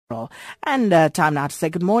And time now to say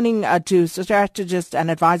good morning to strategist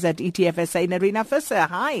and advisor at ETFSA, Nerina Visser.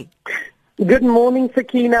 Hi. Good morning,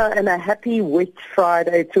 Sakina, and a happy Wet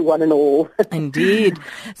Friday to one and all. Indeed.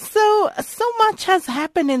 So much has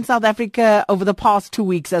happened in South Africa over the past 2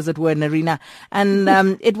 weeks, as it were, Nerina.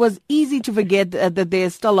 And it was easy to forget that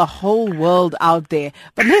there's still a whole world out there.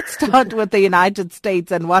 But let's start with the United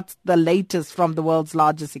States and what's the latest from the world's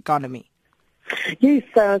largest economy. Yes,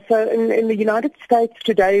 so in the United States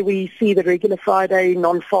today we see the regular Friday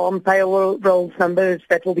non-farm payrolls numbers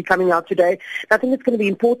that will be coming out today. I think it's going to be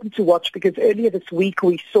important to watch because earlier this week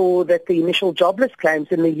we saw that the initial jobless claims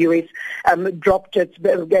in the U.S.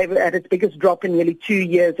 gave its biggest drop in nearly 2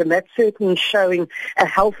 years, and that's certainly showing a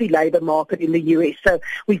healthy labour market in the U.S. So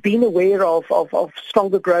we've been aware of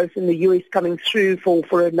stronger growth in the U.S. coming through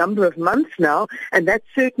for a number of months now, and that's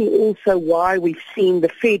certainly also why we've seen the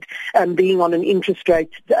Fed being on an interest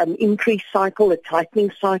rate increase cycle, a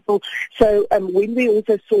tightening cycle. So when we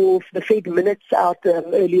also saw the Fed minutes out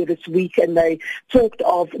earlier this week and they talked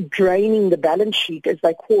of draining the balance sheet, as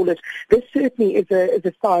they call it, this certainly is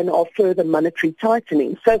a sign of further monetary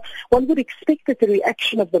tightening. So one would expect that the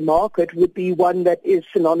reaction of the market would be one that is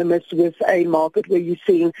synonymous with a market where you're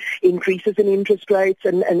seeing increases in interest rates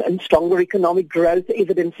and stronger economic growth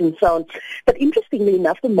evidence and so on. But interestingly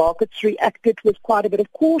enough, the markets reacted with quite a bit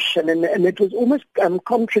of caution, and it was almost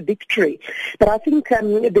contradictory. But I think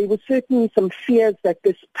there was certainly some fears that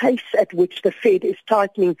this pace at which the Fed is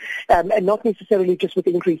tightening, and not necessarily just with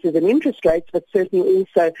increases in interest rates, but certainly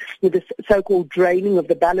also with this so-called draining of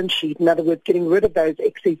the balance sheet, in other words, getting rid of those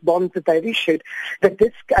excess bonds that they've issued, that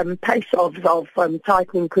this pace of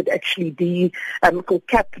tightening could actually could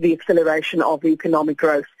cap the acceleration of economic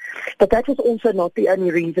growth. But that was also not the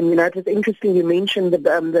only reason. You know, it was interesting you mentioned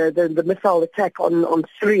the missile attack on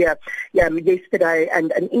Syria yesterday,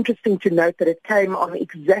 and interesting to note that it came on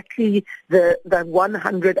exactly the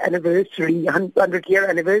 100-year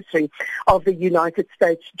anniversary of the United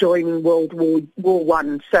States joining World War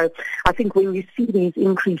I. So I think when you see these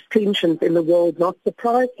increased tensions in the world, not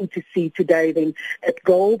surprising to see today then that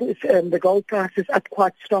the gold price is up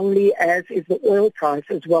quite strongly, as is the oil price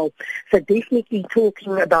as well. So definitely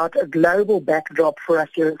talking about a global backdrop for us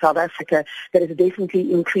here in South Africa that is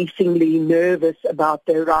definitely increasingly nervous about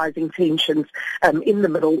the rising tensions in the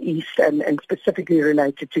Middle East and specifically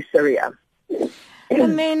related to Syria.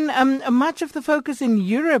 And then much of the focus in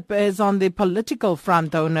Europe is on the political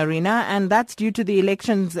front, though, Nerina, and that's due to the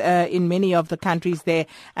elections in many of the countries there,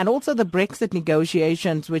 and also the Brexit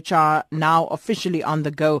negotiations, which are now officially on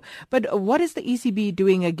the go. But what is the ECB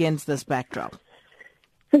doing against this backdrop?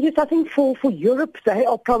 So yes, I think for Europe, they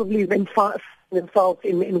are probably themselves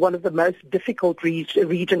in one of the most difficult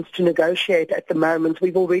regions to negotiate at the moment.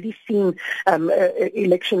 We've already seen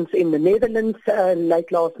elections in the Netherlands late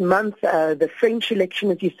last month. The French election,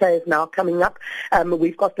 as you say, is now coming up.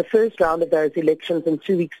 We've got the first round of those elections in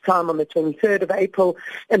 2 weeks' time on the 23rd of April,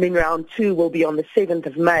 and then round two will be on the 7th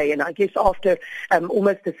of May. And I guess after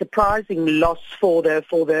almost a surprising loss for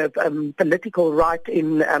the political right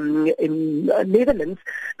in Netherlands,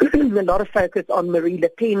 a lot of focus on Marine Le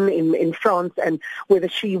Pen in France, and whether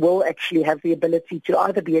she will actually have the ability to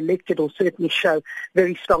either be elected or certainly show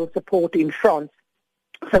very strong support in France.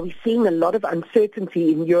 So we're seeing a lot of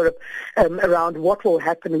uncertainty in Europe around what will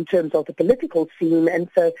happen in terms of the political scene. And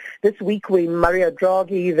so this week when Mario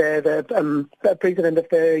Draghi, the president of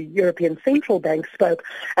the European Central Bank, spoke,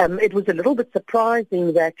 it was a little bit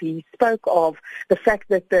surprising that he spoke of the fact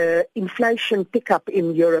that the inflation pickup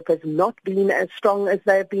in Europe has not been as strong as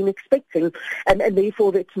they have been expecting, and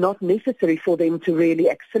therefore it's not necessary for them to really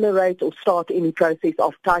accelerate or start any process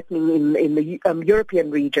of tightening in the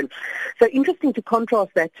European region. So interesting to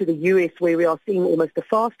contrast that to the US, where we are seeing almost a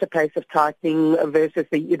faster pace of tightening versus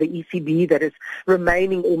the ECB that is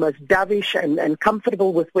remaining almost dovish and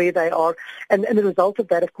comfortable with where they are. And the result of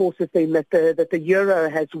that, of course, has been that the euro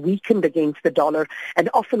has weakened against the dollar, and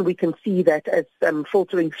often we can see that as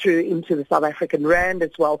filtering through into the South African rand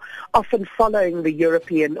as well, often following the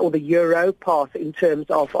European or the euro path in terms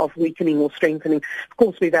of weakening or strengthening. Of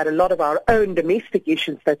course, we've had a lot of our own domestic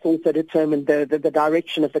issues that's also determined the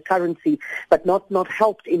direction of the currency, but not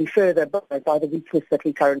helped any further by the weakness that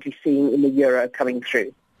we're currently seeing in the euro coming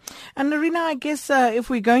through. And Nerina, I guess if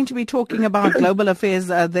we're going to be talking about global affairs,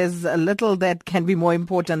 there's a little that can be more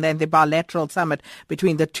important than the bilateral summit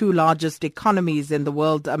between the two largest economies in the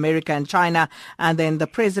world, America and China, and then the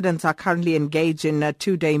presidents are currently engaged in a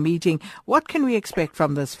 2-day meeting. What can we expect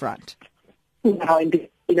from this front? Indeed.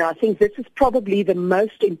 I think this is probably the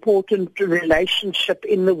most important relationship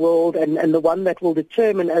in the world and the one that will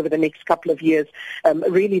determine over the next couple of years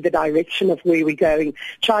really the direction of where we're going.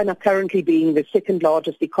 China currently being the second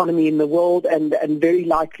largest economy in the world and very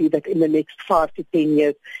likely that in the next 5 to 10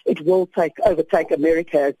 years it will overtake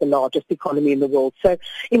America as the largest economy in the world. So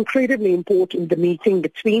incredibly important, the meeting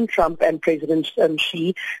between Trump and President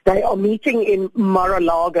Xi. They are meeting in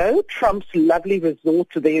Mar-a-Lago, Trump's lovely resort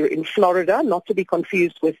there in Florida, not to be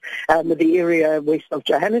confused with the area west of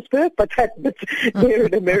Johannesburg, but there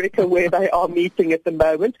in America where they are meeting at the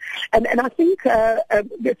moment. And I think a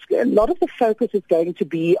lot of the focus is going to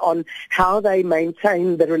be on how they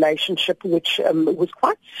maintain the relationship, which was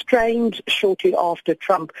quite strained shortly after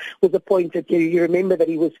Trump was appointed. You remember that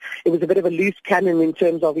it was a bit of a loose cannon in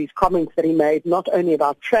terms of his comments that he made, not only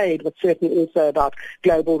about trade, but certainly also about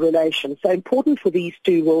global relations. So important for these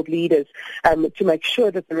two world leaders to make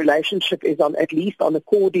sure that the relationship is at least on a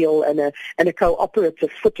cordial and a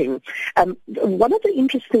cooperative footing. One of the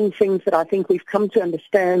interesting things that I think we've come to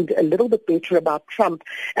understand a little bit better about Trump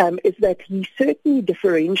is that he certainly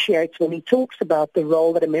differentiates when he talks about the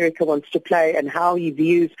role that America wants to play and how he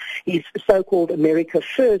views his so-called America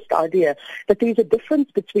First idea, that there's a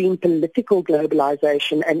difference between political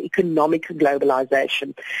globalization and economic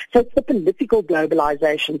globalization. So it's the political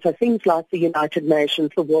globalization, so things like the United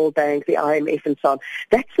Nations, the World Bank, the IMF and so on,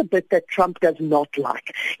 that's the bit that Trump does not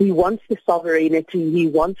like. He wants the sovereignty, he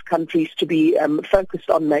wants countries to be focused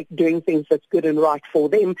on doing things that's good and right for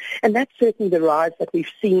them, and that's certainly the rise that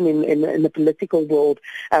we've seen in the political world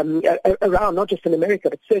around, not just in America,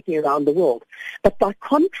 but certainly around the world. But by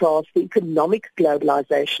contrast, the economic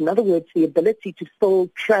globalization, in other words, the ability to still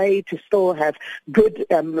trade, to still have good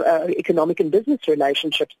economic and business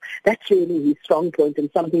relationships, that's really his strong point and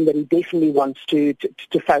something that he definitely wants to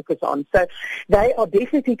focus on. So they are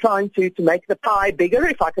definitely trying to make the pie bigger,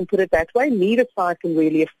 if I can put it that way. Neither side can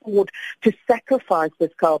really afford to sacrifice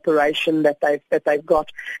this cooperation that they've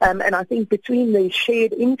got. And I think between the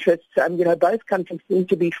shared interests, both countries seem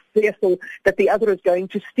to be fearful that the other is going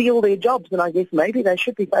to steal their jobs. And I guess maybe they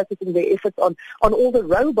should be focusing their efforts on all the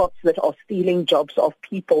robots that are stealing jobs of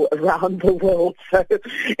people around the world. So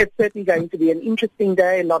it's certainly going to be an interesting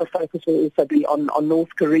day. A lot of focus will also be on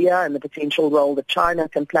North Korea and the potential role that China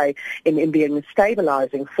can play in being a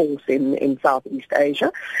stabilizing force in Southeast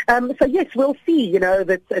Asia. So yes, we'll see.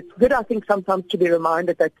 That it's good, I think, sometimes to be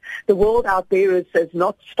reminded that the world out there is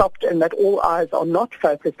not stopped and that all eyes are not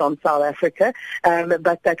focused on South Africa,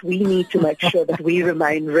 but that we need to make sure that we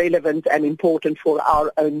remain relevant and important for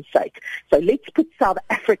our own sake. So let's put South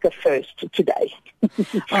Africa first today.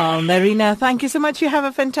 Oh, Nerina, thank you so much. You have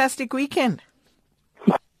a fantastic weekend.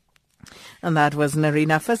 And that was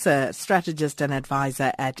Nerina Visser, strategist and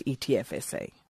advisor at ETF SA.